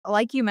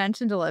like you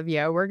mentioned,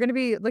 Olivia, we're going to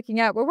be looking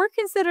at what we're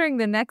considering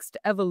the next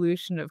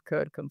evolution of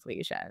code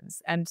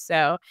completions. And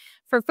so,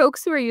 for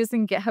folks who are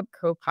using GitHub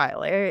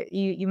Copilot,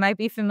 you might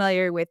be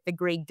familiar with the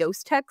gray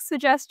ghost text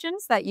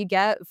suggestions that you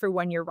get for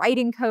when you're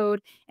writing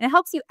code, and it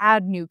helps you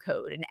add new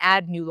code and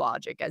add new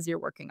logic as you're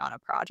working on a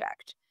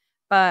project.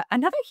 But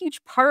another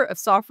huge part of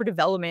software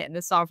development and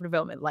the software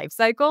development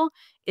lifecycle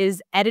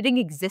is editing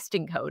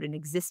existing code and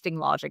existing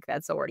logic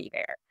that's already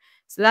there.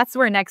 So that's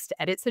where next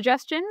edit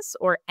suggestions,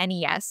 or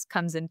NES,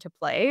 comes into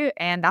play,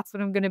 and that's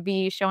what I'm going to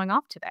be showing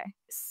off today.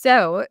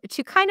 So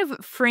to kind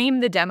of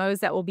frame the demos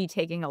that we'll be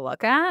taking a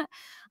look at,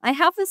 I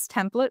have this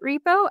template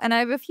repo, and I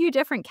have a few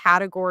different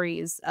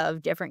categories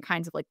of different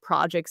kinds of like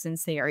projects and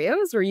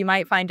scenarios where you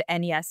might find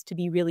NES to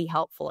be really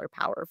helpful or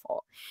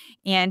powerful.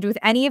 And with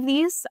any of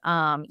these,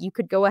 you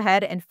could go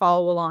ahead and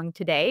follow along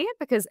today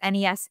because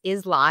NES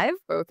is live,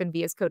 both in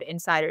VS Code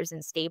Insiders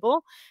and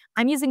Stable.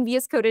 I'm using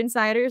VS Code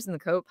Insiders and the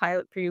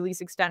Copilot pre-release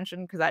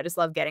extension because I just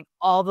love getting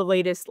all the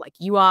latest like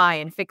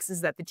UI and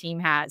fixes that the team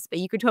has, but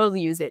you could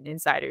totally use it in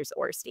Insiders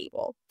or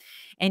Stable.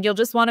 And you'll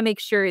just want to make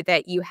sure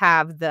that you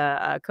have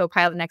the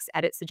Copilot Next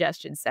Edit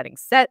Suggestion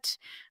settings set,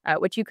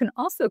 which you can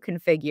also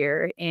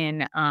configure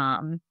in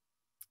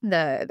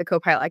the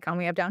Copilot icon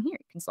we have down here.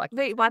 You can select.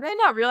 Wait, why did I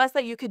not realize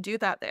that you could do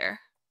that there?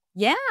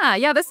 Yeah,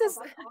 this is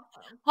That's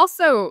awesome.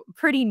 also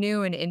pretty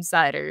new in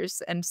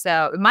Insiders, and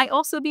so it might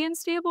also be in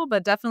Stable,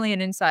 but definitely in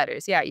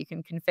Insiders. Yeah, you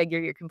can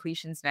configure your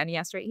completions in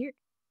NES right here.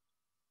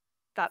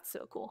 That's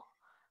so cool.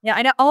 Yeah,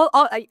 I know.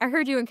 I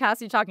heard you and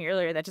Cassie talking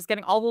earlier that just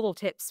getting all the little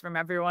tips from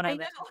everyone. I And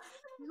know.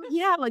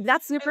 yeah, like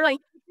that's super like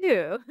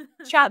too.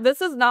 Chat,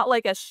 this is not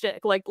like a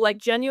shtick. Like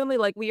genuinely,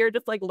 like we are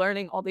just like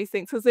learning all these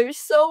things because there's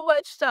so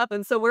much stuff,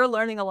 and so we're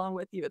learning along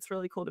with you. It's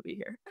really cool to be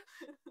here.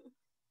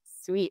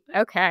 Sweet.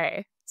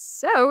 Okay.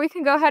 So we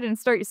can go ahead and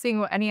start seeing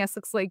what NES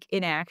looks like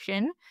in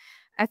action.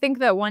 I think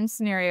that one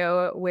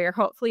scenario where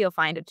hopefully you'll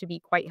find it to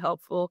be quite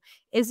helpful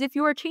is if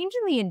you are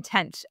changing the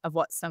intent of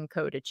what some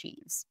code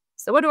achieves.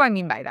 So what do I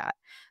mean by that?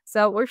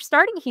 So we're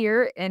starting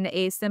here in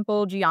a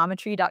simple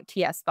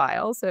geometry.ts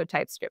file, so a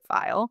TypeScript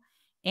file,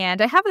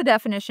 and I have the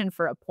definition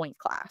for a point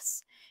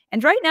class.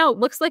 And right now it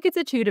looks like it's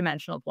a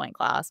two-dimensional point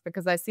class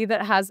because I see that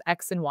it has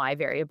X and Y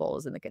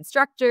variables in the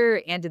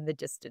constructor and in the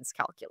distance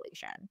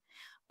calculation.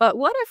 But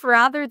what if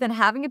rather than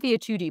having it be a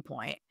 2D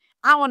point,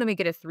 I want to make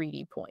it a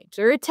 3D point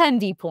or a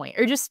 10D point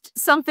or just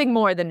something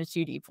more than a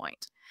 2D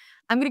point?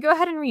 I'm going to go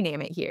ahead and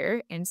rename it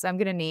here. And so I'm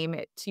going to name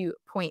it to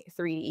point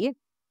 3D.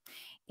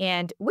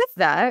 And with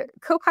that,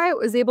 Copilot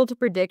was able to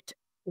predict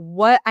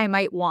what I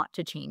might want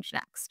to change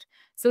next.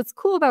 So what's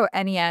cool about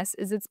NES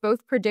is it's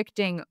both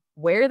predicting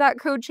where that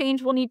code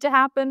change will need to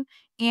happen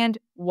and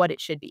what it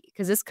should be.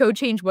 Because this code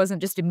change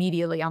wasn't just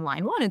immediately on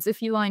line 1, it's a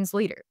few lines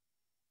later.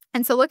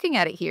 And so looking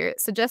at it here,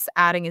 it suggests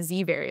adding a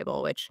Z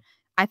variable, which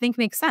I think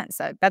makes sense.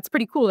 That's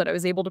pretty cool that I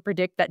was able to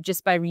predict that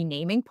just by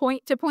renaming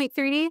point to point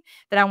 3D,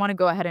 that I want to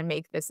go ahead and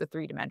make this a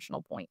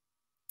three-dimensional point.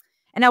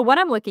 And now when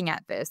I'm looking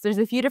at this, there's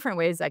a few different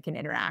ways I can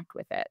interact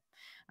with it.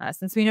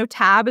 Since we know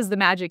tab is the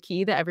magic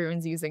key that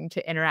everyone's using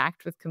to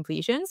interact with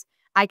completions,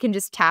 I can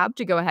just tab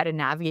to go ahead and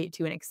navigate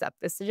to and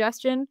accept this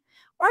suggestion,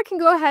 or I can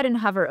go ahead and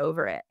hover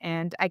over it.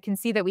 And I can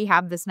see that we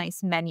have this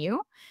nice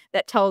menu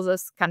that tells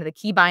us kind of the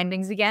key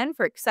bindings again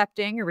for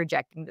accepting or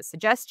rejecting the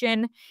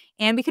suggestion.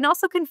 And we can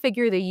also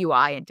configure the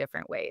UI in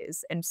different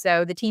ways. And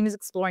so the team is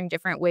exploring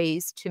different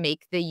ways to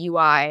make the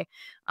UI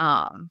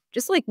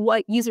just like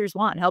what users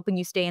want, helping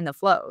you stay in the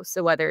flow.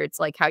 So whether it's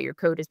like how your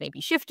code is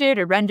maybe shifted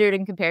or rendered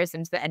in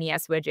comparison to the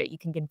NES widget, you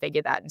can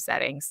configure that in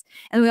settings.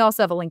 And we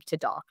also have a link to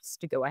docs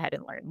to go ahead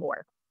and learn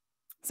more.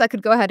 So I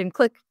could go ahead and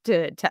click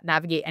to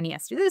navigate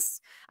NES to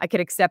this. I could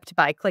accept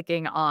by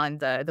clicking on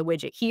the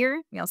widget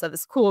here. We also have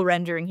this cool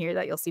rendering here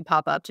that you'll see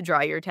pop up to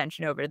draw your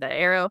attention over to the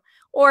arrow.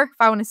 Or if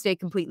I want to stay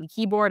completely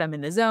keyboard, I'm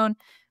in the zone.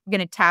 I'm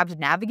going to tab to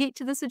navigate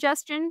to the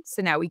suggestion.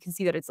 So now we can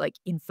see that it's like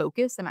in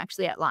focus. I'm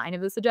actually at line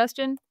of the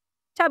suggestion.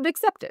 Tab to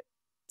accept it.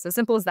 So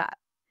simple as that.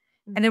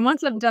 And then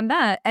once I've done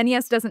that,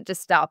 NES doesn't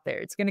just stop there.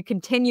 It's going to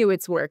continue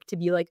its work to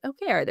be like,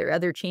 okay, are there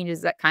other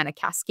changes that kind of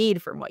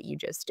cascade from what you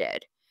just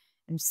did?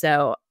 And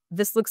so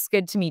this looks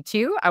good to me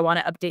too. I want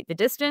to update the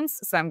distance.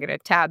 So I'm going to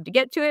tab to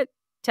get to it,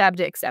 tab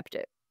to accept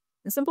it.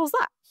 As simple as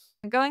that.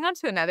 Going on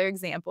to another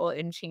example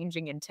in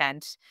changing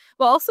intent,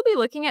 we'll also be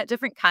looking at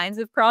different kinds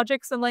of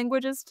projects and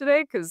languages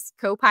today because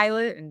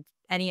Copilot and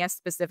NES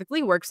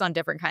specifically works on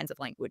different kinds of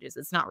languages.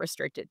 It's not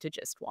restricted to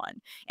just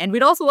one. And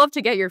we'd also love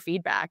to get your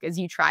feedback as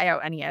you try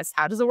out NES.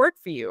 How does it work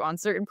for you on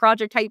certain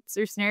project types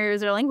or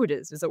scenarios or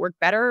languages? Does it work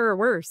better or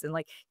worse? And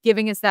like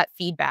giving us that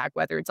feedback,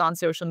 whether it's on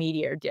social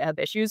media or GitHub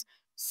issues,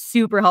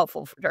 super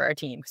helpful for our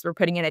team because we're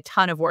putting in a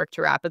ton of work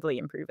to rapidly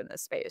improve in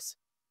this space.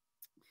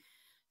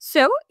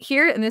 So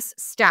here in this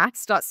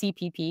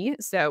stats.cpp,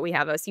 so we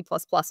have a C++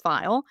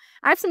 file,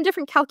 I have some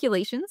different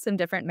calculations, some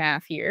different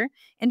math here,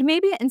 and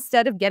maybe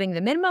instead of getting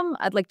the minimum,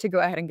 I'd like to go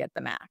ahead and get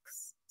the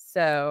max.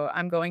 So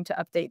I'm going to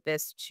update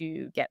this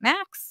to get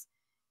max.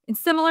 And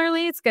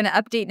similarly, it's going to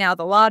update now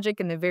the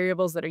logic and the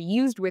variables that are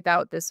used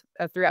without this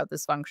throughout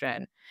this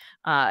function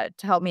to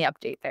help me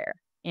update there.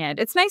 And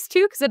it's nice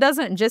too because it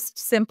doesn't just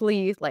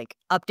simply like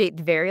update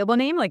the variable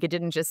name. Like it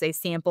didn't just say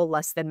sample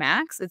less than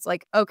max. It's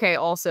like, okay,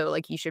 also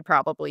like you should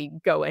probably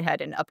go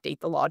ahead and update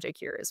the logic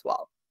here as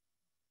well.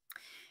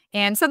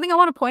 And something I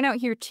want to point out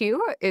here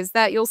too is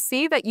that you'll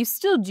see that you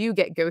still do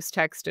get ghost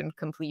text in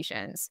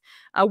completions.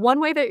 One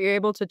way that you're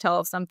able to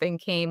tell if something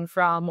came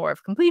from more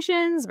of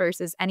completions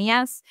versus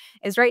NES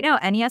is right now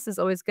NES is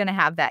always going to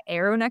have that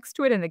arrow next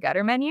to it in the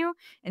gutter menu.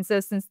 And so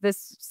since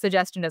this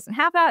suggestion doesn't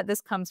have that,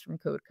 this comes from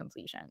code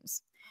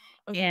completions.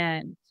 Okay.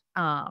 And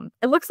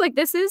it looks like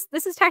this is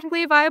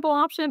technically a viable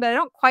option, but I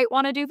don't quite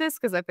want to do this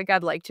because I think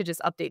I'd like to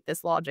just update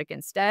this logic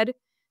instead.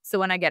 So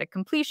when I get a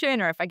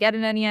completion or if I get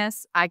an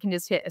NES, I can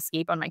just hit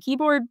escape on my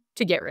keyboard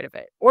to get rid of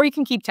it. Or you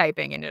can keep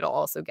typing and it'll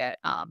also get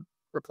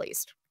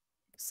replaced.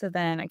 So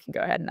then I can go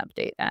ahead and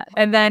update that.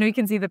 And then we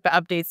can see that the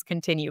updates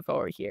continue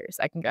forward here.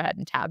 So I can go ahead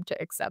and tab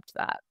to accept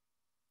that.